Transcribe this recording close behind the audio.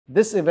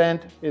This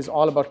event is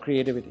all about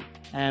creativity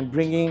and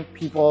bringing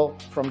people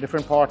from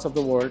different parts of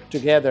the world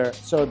together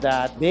so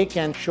that they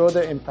can show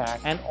their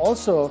impact and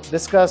also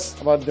discuss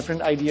about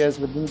different ideas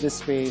within this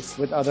space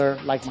with other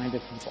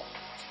like-minded people.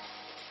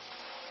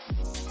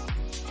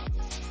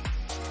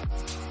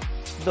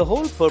 The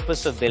whole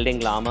purpose of building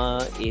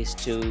Llama is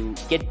to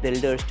get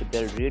builders to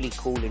build really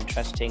cool,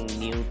 interesting,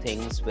 new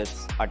things with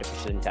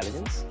artificial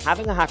intelligence.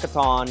 Having a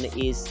hackathon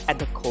is at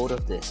the core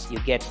of this. You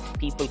get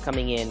people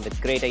coming in with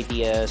great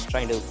ideas,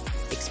 trying to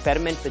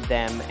experiment with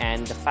them,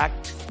 and the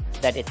fact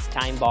that it's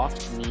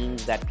time-boxed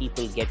means that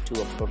people get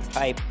to a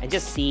prototype, and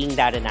just seeing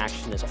that in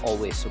action is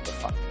always super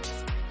fun.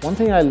 One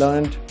thing I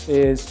learned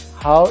is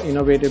how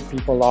innovative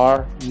people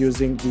are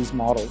using these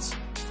models.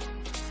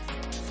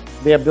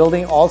 They are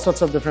building all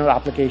sorts of different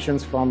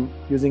applications, from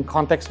using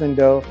context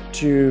window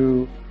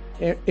to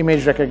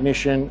image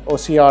recognition,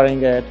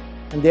 OCRing it,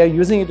 and they are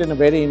using it in a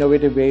very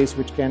innovative ways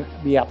which can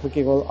be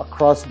applicable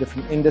across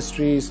different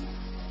industries.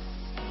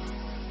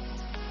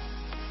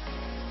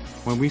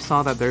 When we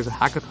saw that there's a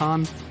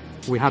hackathon,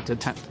 we had to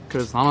attend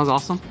because Llama is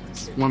awesome.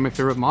 It's one of my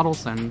favorite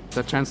models, and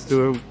the chance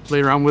to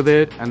play around with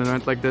it at an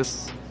event like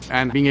this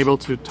and being able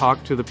to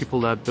talk to the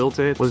people that built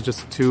it was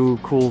just too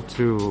cool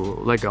to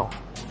let go.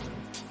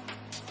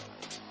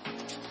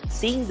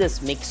 Seeing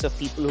this mix of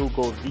people who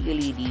go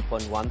really deep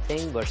on one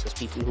thing versus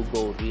people who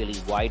go really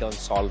wide on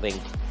solving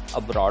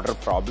a broader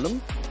problem.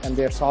 And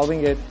they're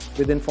solving it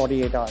within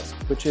 48 hours,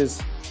 which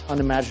is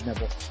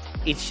unimaginable.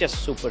 It's just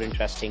super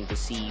interesting to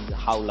see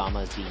how Llama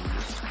is being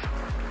used.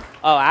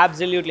 Oh,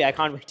 absolutely. I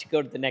can't wait to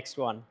go to the next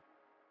one.